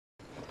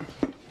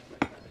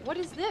What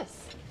is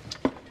this?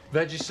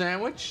 Veggie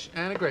sandwich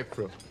and a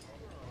grapefruit.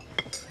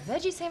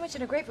 Veggie sandwich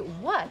and a grapefruit.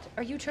 What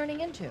are you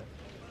turning into?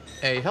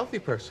 A healthy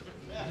person.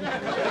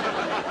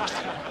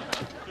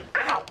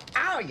 Ow!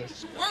 Ow! You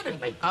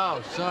squirted me.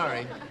 Oh,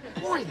 sorry.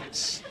 Boy, that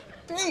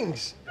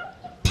stings.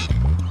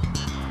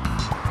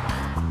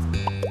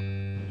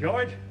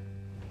 George,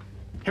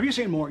 have you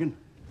seen Morgan?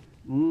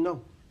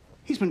 No.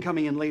 He's been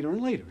coming in later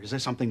and later. Is there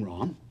something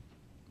wrong?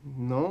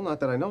 No, not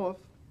that I know of.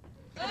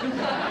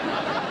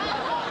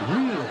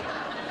 Really?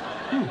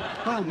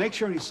 Well, make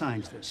sure he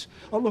signs this.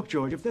 Oh, look,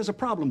 George, if there's a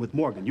problem with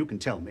Morgan, you can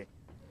tell me.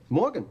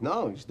 Morgan?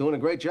 No, he's doing a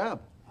great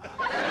job.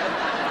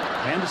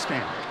 I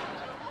understand.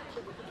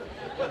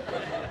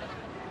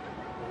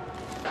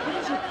 What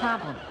is your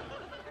problem?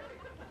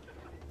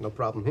 No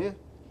problem here.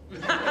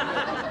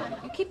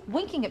 You keep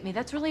winking at me.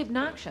 That's really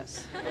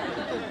obnoxious.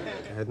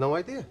 I had no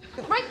idea.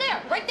 Right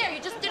there! Right there!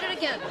 You just did it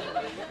again.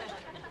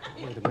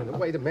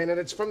 Wait a minute.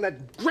 It's from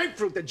that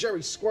grapefruit that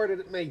Jerry squirted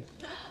at me.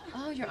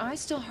 Oh, your eye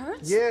still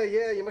hurts? Yeah,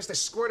 you must have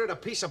squirted a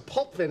piece of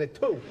pulp in it,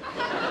 too.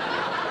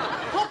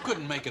 Pulp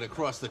couldn't make it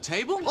across the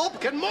table.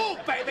 Pulp can move,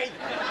 baby!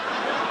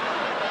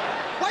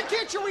 Why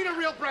can't you eat a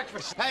real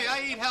breakfast? Hey,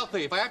 I eat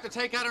healthy. If I have to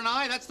take out an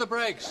eye, that's the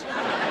breaks. Wait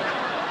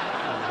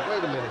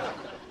a minute.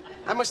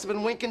 I must have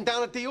been winking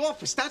down at the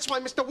office. That's why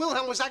Mr.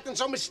 Wilhelm was acting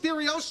so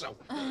mysterioso.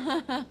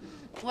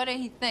 What did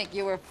he think?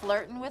 You were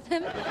flirting with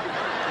him?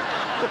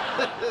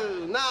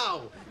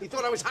 No, he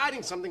thought I was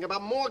hiding something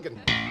about Morgan.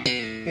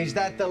 Is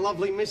that the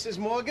lovely Mrs.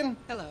 Morgan?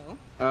 Hello.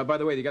 By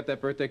the way, you got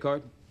that birthday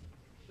card?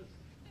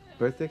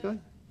 Birthday card?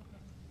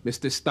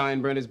 Mr.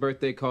 Steinbrenner's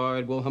birthday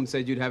card. Wilhelm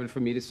said you'd have it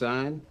for me to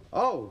sign.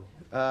 Oh,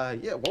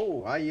 yeah,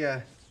 whoa,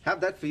 I have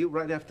that for you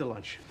right after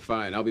lunch.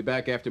 Fine, I'll be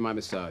back after my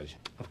massage.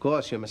 Of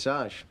course, your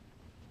massage.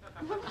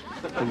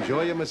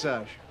 Enjoy your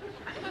massage.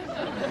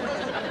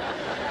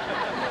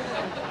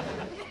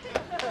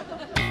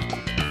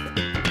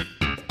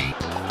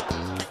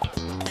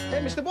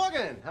 Hey, Mr.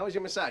 Morgan, how was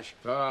your massage?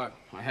 I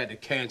had to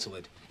cancel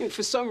it. You know,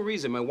 for some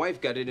reason, my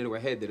wife got it into her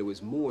head that it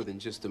was more than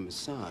just a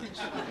massage.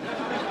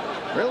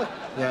 Really?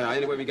 Yeah,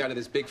 anyway, we got into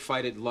this big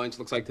fight at lunch.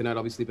 Looks like tonight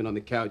I'll be sleeping on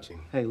the couch.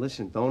 Hey,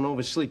 listen, don't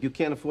oversleep. You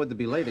can't afford to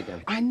be late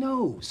again. I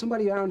know.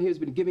 Somebody around here has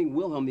been giving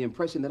Wilhelm the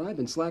impression that I've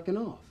been slacking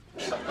off.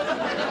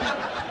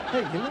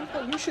 Hey, you know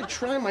what? You should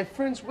try my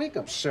friend's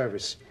wake-up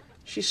service.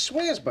 She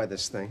swears by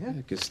this thing,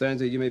 huh?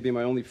 Costanza, you may be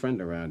my only friend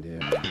around here.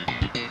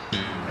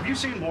 Have you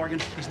seen Morgan?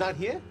 He's not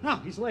here? No,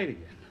 he's late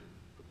again.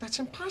 That's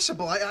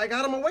impossible. I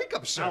got him a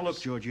wake-up service. Now,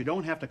 look, George, you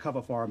don't have to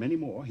cover for him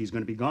anymore. He's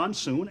going to be gone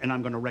soon, and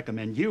I'm going to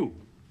recommend you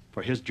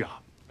for his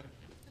job.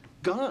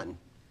 Gone?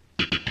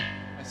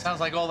 It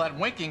sounds like all that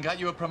winking got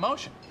you a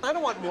promotion. I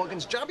don't want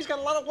Morgan's job. He's got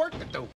a lot of work to do.